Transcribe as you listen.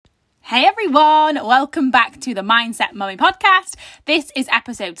Hey everyone, welcome back to the Mindset Mummy podcast. This is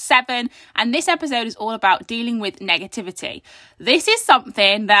episode 7 and this episode is all about dealing with negativity. This is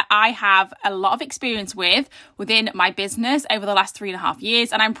something that I have a lot of experience with within my business over the last 3.5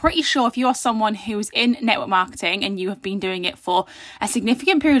 years, and I'm pretty sure if you are someone who's in network marketing and you have been doing it for a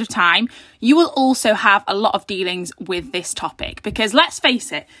significant period of time, you will also have a lot of dealings with this topic, because let's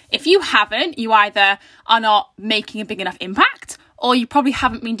face it, if you haven't, you either are not making a big enough impact or you probably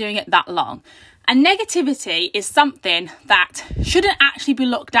haven't been doing it that long. And negativity is something that shouldn't actually be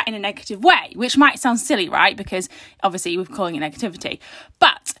looked at in a negative way, which might sound silly, right? Because obviously we're calling it negativity.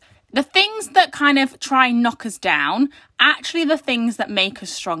 But the things that kind of try and knock us down are actually the things that make us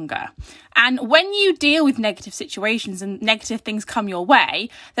stronger. And when you deal with negative situations and negative things come your way,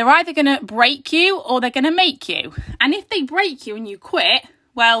 they're either going to break you or they're going to make you. And if they break you and you quit,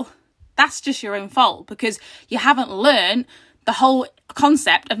 well, that's just your own fault, because you haven't learned the whole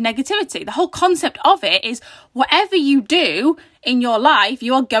concept of negativity. The whole concept of it is whatever you do in your life,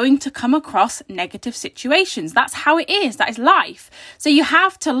 you are going to come across negative situations. That's how it is. That is life. So you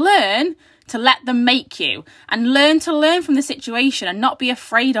have to learn to let them make you and learn from the situation and not be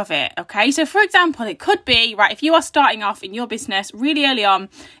afraid of it. Okay. So for example, it could be, right, if you are starting off in your business really early on,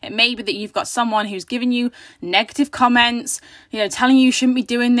 it may be that you've got someone who's giving you negative comments, telling you shouldn't be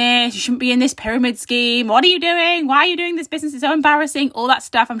doing this, you shouldn't be in this pyramid scheme. What are you doing? Why are you doing this business? It's so embarrassing. All that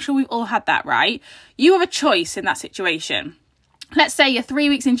stuff. I'm sure we've all had that, right? You have a choice in that situation. Let's say you're 3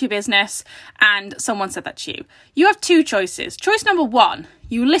 weeks into your business and someone said that to you. You have two choices. Choice number 1,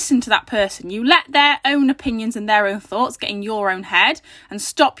 you listen to that person. You let their own opinions and their own thoughts get in your own head and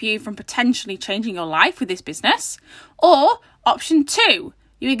stop you from potentially changing your life with this business. Or option 2,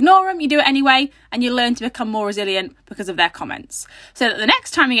 you ignore them, you do it anyway, and you learn to become more resilient because of their comments. So that the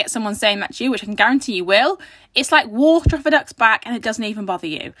next time you get someone saying that to you, which I can guarantee you will, it's like water off a duck's back and it doesn't even bother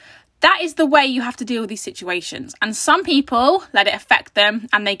you. That is the way you have to deal with these situations. And some people let it affect them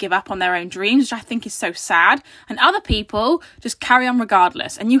and they give up on their own dreams, which I think is so sad. And other people just carry on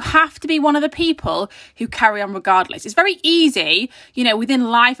regardless. And you have to be one of the people who carry on regardless. It's very easy, within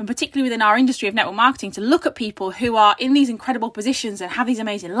life and particularly within our industry of network marketing, to look at people who are in these incredible positions and have these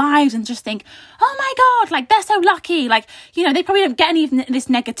amazing lives and just think, oh my God, they're so lucky. They probably don't get any of this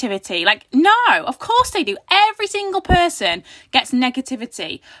negativity. No, of course they do. Every single person gets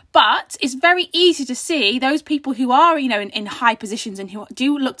negativity. But it's very easy to see those people who are, in high positions and who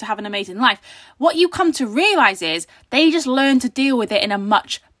do look to have an amazing life. What you come to realise is they just learn to deal with it in a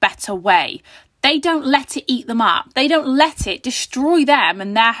much better way. They don't let it eat them up. They don't let it destroy them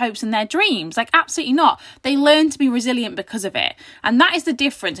and their hopes and their dreams. Absolutely not. They learn to be resilient because of it. And that is the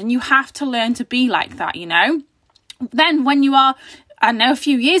difference. And you have to learn to be like that, Then when you are, a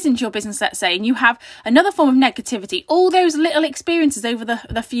few years into your business, let's say, and you have another form of negativity, all those little experiences over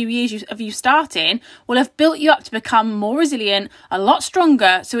the few years of you starting will have built you up to become more resilient, a lot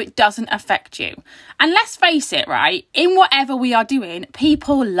stronger, so it doesn't affect you. And let's face it, right? In whatever we are doing,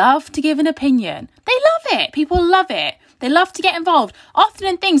 people love to give an opinion. They love it. People love it. They love to get involved, often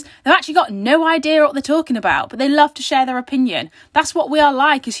in things they've actually got no idea what they're talking about, but they love to share their opinion. That's what we are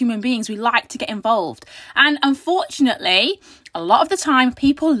like as human beings. We like to get involved. And unfortunately, a lot of the time,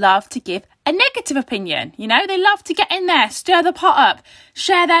 people love to give a negative opinion. They love to get in there, stir the pot up,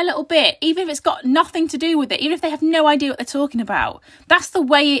 share their little bit, even if it's got nothing to do with it, even if they have no idea what they're talking about. That's the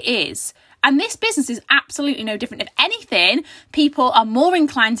way it is. And this business is absolutely no different. If anything, people are more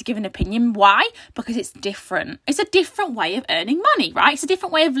inclined to give an opinion. Why? Because it's different. It's a different way of earning money, right? It's a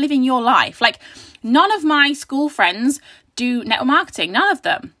different way of living your life. None of my school friends do network marketing. None of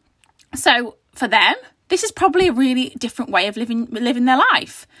them. So for them, this is probably a really different way of living their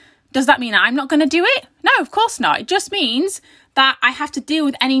life. Does that mean I'm not going to do it? No, of course not. It just means that I have to deal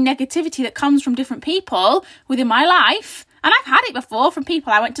with any negativity that comes from different people within my life. And I've had it before from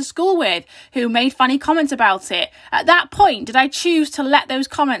people I went to school with who made funny comments about it. At that point, did I choose to let those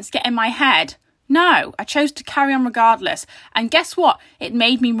comments get in my head? No, I chose to carry on regardless. And guess what? It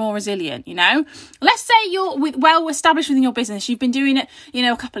made me more resilient, Let's say you're well established within your business. You've been doing it,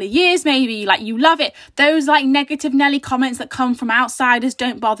 a couple of years maybe, you love it. Those negative Nelly comments that come from outsiders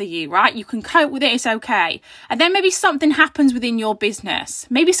don't bother you, right? You can cope with it, it's okay. And then maybe something happens within your business.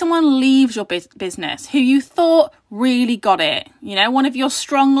 Maybe someone leaves your business who you thought really got it, one of your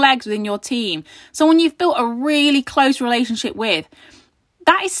strong legs within your team, someone you've built a really close relationship with.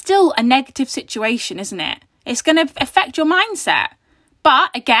 That is still a negative situation, isn't it? It's going to affect your mindset.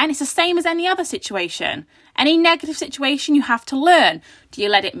 But again, it's the same as any other situation. Any negative situation, you have to learn. Do you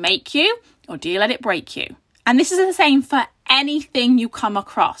let it make you or do you let it break you? And this is the same for anything you come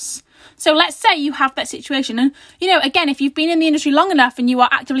across. So let's say you have that situation. And, again, if you've been in the industry long enough and you are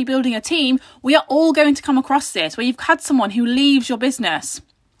actively building a team, we are all going to come across this where you've had someone who leaves your business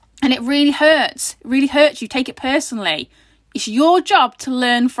and it really hurts. It really hurts you. Take it personally. It's your job to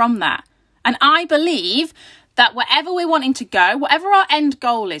learn from that. And I believe that wherever we're wanting to go, whatever our end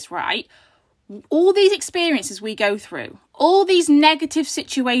goal is, right, all these experiences we go through, all these negative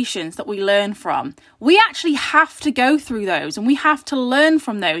situations that we learn from, we actually have to go through those and we have to learn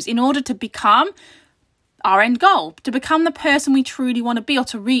from those in order to become our end goal, to become the person we truly want to be, or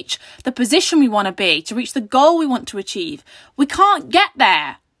to reach the position we want to be, to reach the goal we want to achieve. We can't get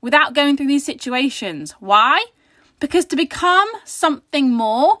there without going through these situations. Why? Because to become something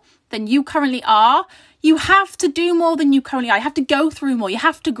more than you currently are, you have to do more than you currently are. You have to go through more. You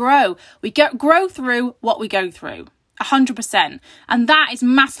have to grow. We grow through what we go through. 100%. And that is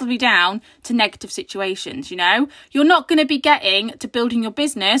massively down to negative situations. You're not going to be getting to building your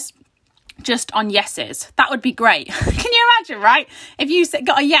business just on yeses. That would be great. Can you imagine, right? If you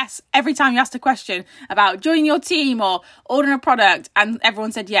got a yes every time you asked a question about joining your team or ordering a product and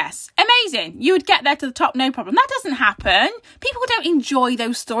everyone said yes. Amazing. You would get there to the top, no problem. That doesn't happen. People don't enjoy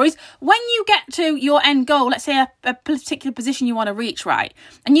those stories. When you get to your end goal, let's say a particular position you want to reach, right?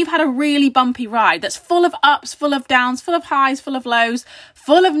 And you've had a really bumpy ride that's full of ups, full of downs, full of highs, full of lows,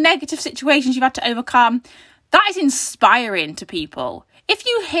 full of negative situations you've had to overcome. That is inspiring to people. If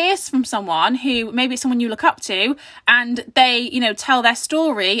you hear from someone who, maybe it's someone you look up to, and they, tell their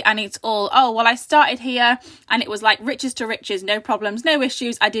story and it's all, oh, well, I started here and it was like riches to riches, no problems, no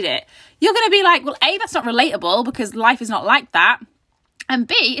issues, I did it. You're going to be like, well, A, that's not relatable because life is not like that. And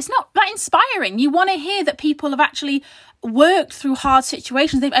B, it's not that inspiring. You want to hear that people have actually worked through hard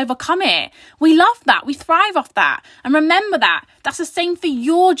situations, they've overcome it. We love that. We thrive off that. And remember that. That's the same for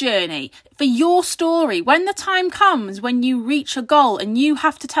your journey, for your story. When the time comes, when you reach a goal and you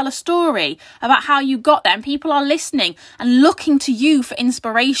have to tell a story about how you got there and people are listening and looking to you for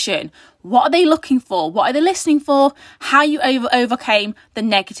inspiration, what are they looking for? What are they listening for? How you overcame the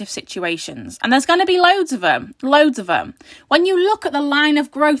negative situations. And there's going to be loads of them. When you look at the line of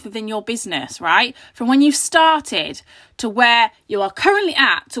growth within your business, right? From when you started to where you are currently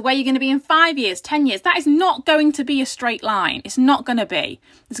at, to where you're going to be in 5 years, 10 years, that is not going to be a straight line. It's not going to be.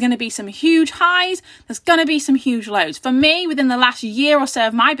 There's going to be some huge highs. There's going to be some huge lows. For me, within the last year or so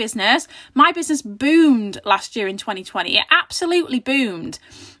of my business boomed last year in 2020. It absolutely boomed.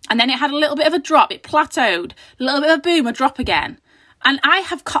 And then it had a little bit of a drop. It plateaued. A little bit of a boom, a drop again. And I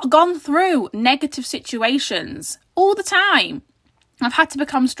have gone through negative situations all the time. I've had to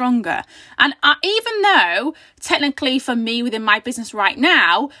become stronger. And even though technically for me within my business right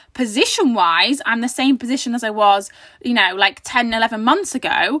now, position-wise, I'm the same position as I was, like 10, 11 months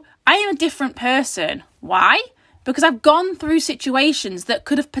ago, I am a different person. Why? Because I've gone through situations that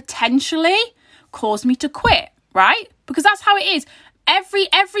could have potentially caused me to quit, right? Because that's how it is.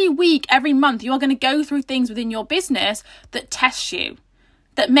 Every week, every month, you are going to go through things within your business that test you,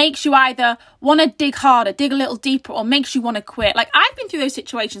 that makes you either want to dig harder, dig a little deeper, or makes you want to quit. Like, I've been through those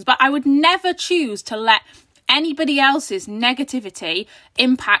situations, but I would never choose to let anybody else's negativity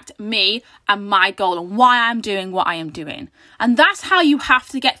impact me and my goal and why I'm doing what I am doing. And that's how you have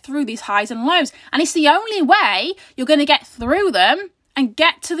to get through these highs and lows. And it's the only way you're going to get through them and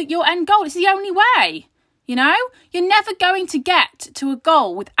get to your end goal. It's the only way. You're never going to get to a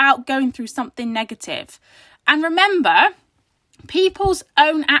goal without going through something negative. And remember, people's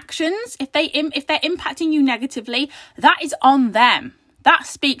own actions, if they're impacting you negatively, that is on them. That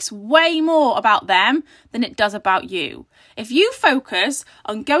speaks way more about them than it does about you. If you focus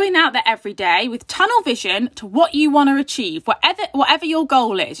on going out there every day with tunnel vision to what you want to achieve, whatever your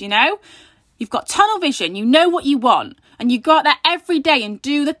goal is, you've got tunnel vision, you know what you want, and you go out there every day and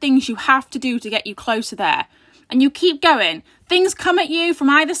do the things you have to do to get you closer there. And you keep going. Things come at you from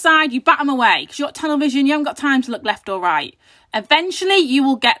either side, you bat them away because you've got tunnel vision, you haven't got time to look left or right. Eventually, you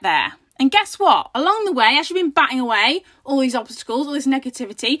will get there. And guess what? Along the way, as you've been batting away all these obstacles, all this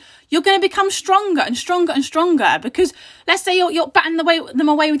negativity, you're going to become stronger and stronger and stronger because let's say you're batting them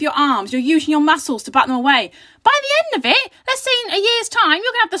away with your arms, you're using your muscles to bat them away. By the end of it, let's say in a year's time, you're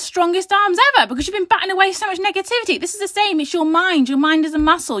going to have the strongest arms ever because you've been batting away so much negativity. This is the same. It's your mind. Your mind is a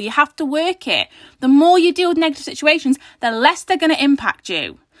muscle. You have to work it. The more you deal with negative situations, the less they're going to impact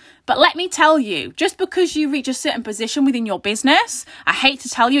you. But let me tell you, just because you reach a certain position within your business, I hate to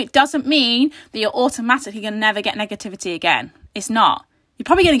tell you, it doesn't mean that you're automatically going to never get negativity again. It's not. You're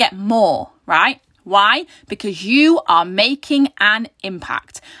probably going to get more, right? Why? Because you are making an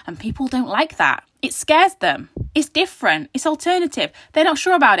impact and people don't like that. It scares them. It's different. It's alternative. They're not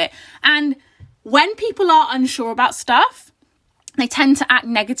sure about it. And when people are unsure about stuff, they tend to act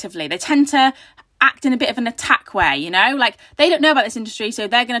negatively. They tend to act in a bit of an attack way, you know, like they don't know about this industry, so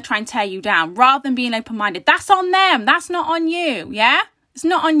they're going to try and tear you down rather than being open-minded. That's on them. That's not on you. Yeah, it's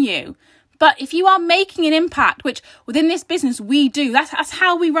not on you. But if you are making an impact, which within this business we do, that's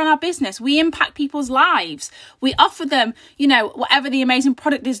how we run our business. We impact people's lives. We offer them, you know, whatever the amazing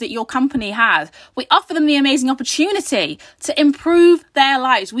product is that your company has. We offer them the amazing opportunity to improve their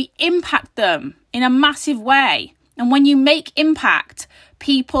lives. We impact them in a massive way. And when you make impact,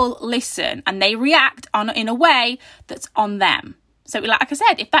 people listen and they react in a way that's on them. So like I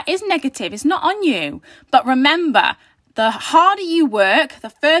said, if that is negative, it's not on you. But remember, the harder you work, the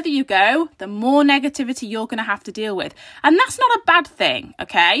further you go, the more negativity you're going to have to deal with. And that's not a bad thing,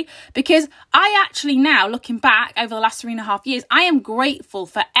 okay? Because I actually now, looking back over the last 3.5 years, I am grateful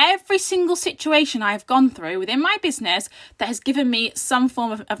for every single situation I have gone through within my business that has given me some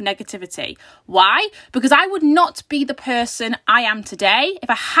form of negativity. Why? Because I would not be the person I am today if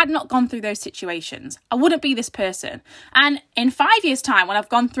I had not gone through those situations. I wouldn't be this person. And in 5 years' time, when I've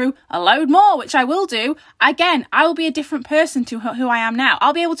gone through a load more, which I will do, again, I will be a different person to who I am now.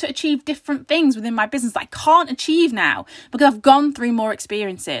 I'll be able to achieve different things within my business that I can't achieve now because I've gone through more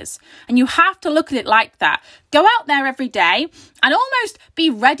experiences. And you have to look at it like that. Go out there every day and almost be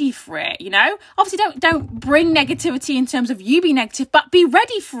ready for it, you know? Obviously, don't bring negativity in terms of you being negative, but be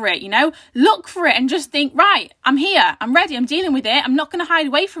ready for it, you know? Look for it and just think, right, I'm here, I'm ready, I'm dealing with it. I'm not going to hide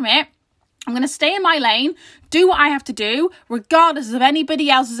away from it. I'm going to stay in my lane, do what I have to do, regardless of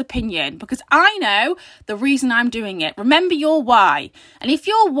anybody else's opinion, because I know the reason I'm doing it. Remember your why. And if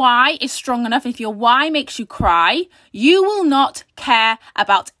your why is strong enough, if your why makes you cry, you will not care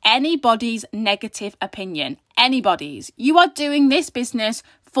about anybody's negative opinion. Anybody's. You are doing this business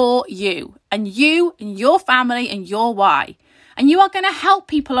for you and your family and your why. And you are going to help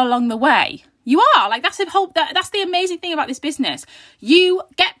people along the way. You are like, that's the amazing thing about this business. You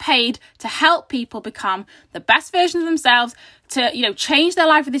get paid to help people become the best version of themselves, to, you know, change their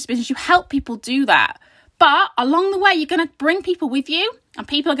life with this business. You help people do that. But along the way, you're going to bring people with you and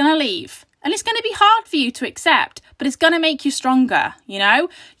people are going to leave. And it's going to be hard for you to accept, but it's going to make you stronger. You know,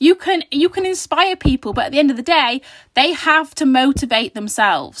 you can inspire people, but at the end of the day, they have to motivate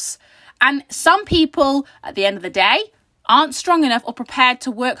themselves. And some people at the end of the day aren't strong enough or prepared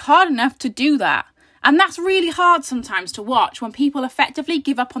to work hard enough to do that. And that's really hard sometimes to watch when people effectively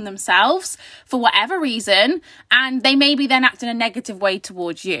give up on themselves for whatever reason, and they maybe then act in a negative way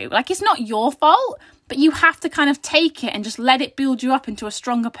towards you. Like, it's not your fault, but you have to kind of take it and just let it build you up into a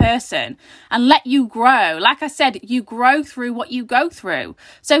stronger person and let you grow. Like I said, you grow through what you go through.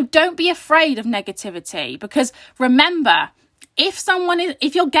 So don't be afraid of negativity, because remember,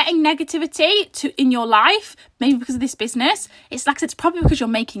 if you're getting negativity in your life, maybe because of this business, it's like I said, it's probably because you're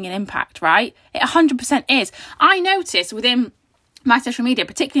making an impact, right? It 100% is. I noticed within my social media,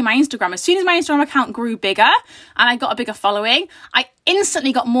 particularly my Instagram, as soon as my Instagram account grew bigger and I got a bigger following, I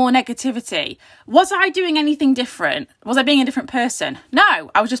instantly got more negativity. Was I doing anything different? Was I being a different person? No,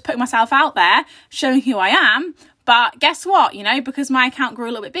 I was just putting myself out there, showing who I am. But guess what? You know, because my account grew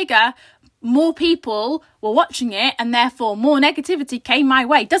a little bit bigger, more people were watching it and therefore more negativity came my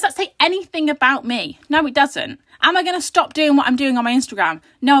way. Does that say anything about me? No, it doesn't. Am I going to stop doing what I'm doing on my Instagram?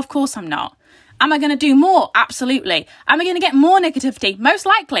 No, of course I'm not. Am I going to do more? Absolutely. Am I going to get more negativity? Most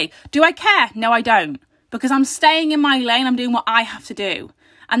likely. Do I care? No, I don't. Because I'm staying in my lane. I'm doing what I have to do.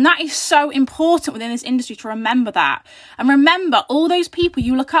 And that is so important within this industry to remember that. And remember, all those people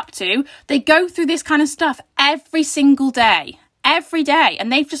you look up to, they go through this kind of stuff every single day. Every day.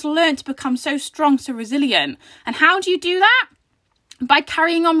 And they've just learned to become so strong, so resilient. And how do you do that? By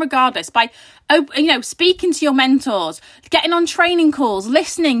carrying on regardless, by, you know, speaking to your mentors, getting on training calls,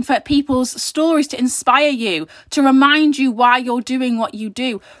 listening for people's stories to inspire you, to remind you why you're doing what you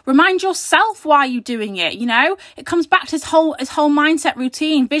do. Remind yourself why you're doing it, you know? It comes back to this whole mindset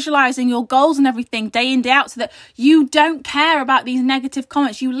routine, visualizing your goals and everything day in, day out, so that you don't care about these negative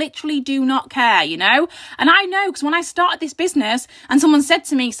comments. You literally do not care, you know? And I know, because when I started this business and someone said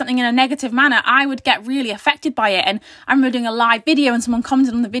to me something in a negative manner, I would get really affected by it. And I remember doing a live video and someone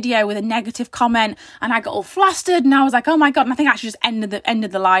commented on the video with a negative comment and I got all flustered and I was like, oh my God. And I think I actually just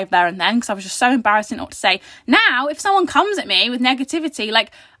ended the live there and then, because I was just so embarrassed, didn't know what to say. Now, if someone comes at me with negativity,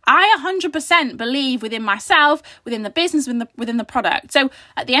 like, I 100% believe within myself, within the business, within the product. So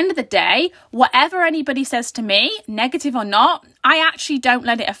at the end of the day, whatever anybody says to me, negative or not, I actually don't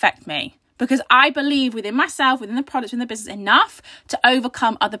let it affect me. Because I believe within myself, within the products, within the business enough to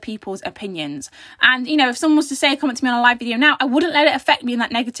overcome other people's opinions. And, you know, if someone was to say a comment to me on a live video now, I wouldn't let it affect me in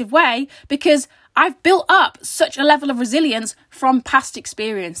that negative way, because I've built up such a level of resilience from past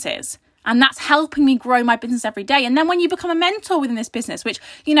experiences. And that's helping me grow my business every day. And then when you become a mentor within this business, which,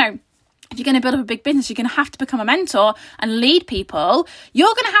 you know, if you're going to build up a big business, you're going to have to become a mentor and lead people.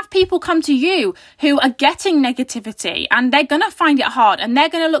 You're going to have people come to you who are getting negativity, and they're going to find it hard, and they're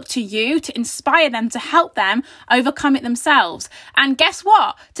going to look to you to inspire them, to help them overcome it themselves. And guess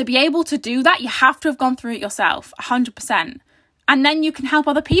what? To be able to do that, you have to have gone through it yourself, 100%. And then you can help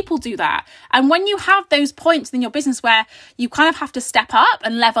other people do that. And when you have those points in your business where you kind of have to step up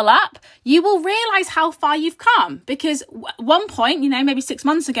and level up, you will realize how far you've come. Because at one point, you know, maybe 6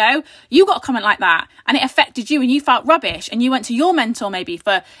 months ago, you got a comment like that and it affected you and you felt rubbish, and you went to your mentor maybe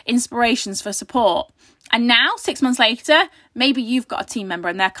for inspirations, for support. And now, 6 months later, maybe you've got a team member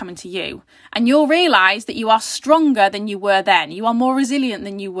and they're coming to you, and you'll realize that you are stronger than you were then. You are more resilient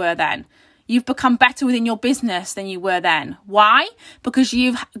than you were then. You've become better within your business than you were then. Why? Because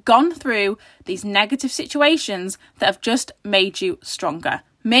you've gone through these negative situations that have just made you stronger,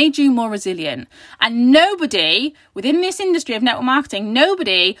 made you more resilient. And nobody within this industry of network marketing,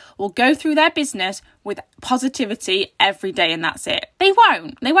 nobody will go through their business with positivity every day and that's it. They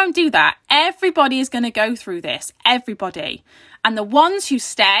won't do that. Everybody is going to go through this, everybody. And the ones who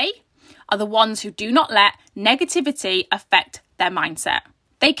stay are the ones who do not let negativity affect their mindset.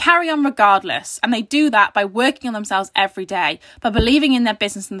 They carry on regardless, and they do that by working on themselves every day, by believing in their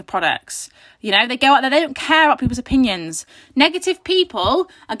business and the products. You know, they go out there, they don't care about people's opinions. Negative people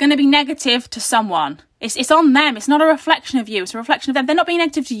are going to be negative to someone. It's on them. It's not a reflection of you. It's a reflection of them. They're not being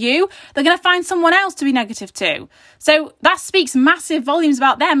negative to you. They're going to find someone else to be negative to. So that speaks massive volumes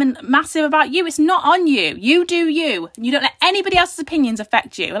about them and massive about you. It's not on you. You do you. You don't let anybody else's opinions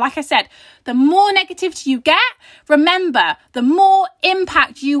affect you. Like I said, the more negativity you get, remember, the more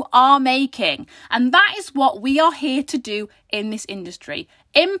impact you are making. And that is what we are here to do in this industry.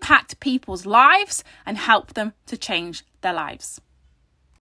 Impact people's lives and help them to change their lives.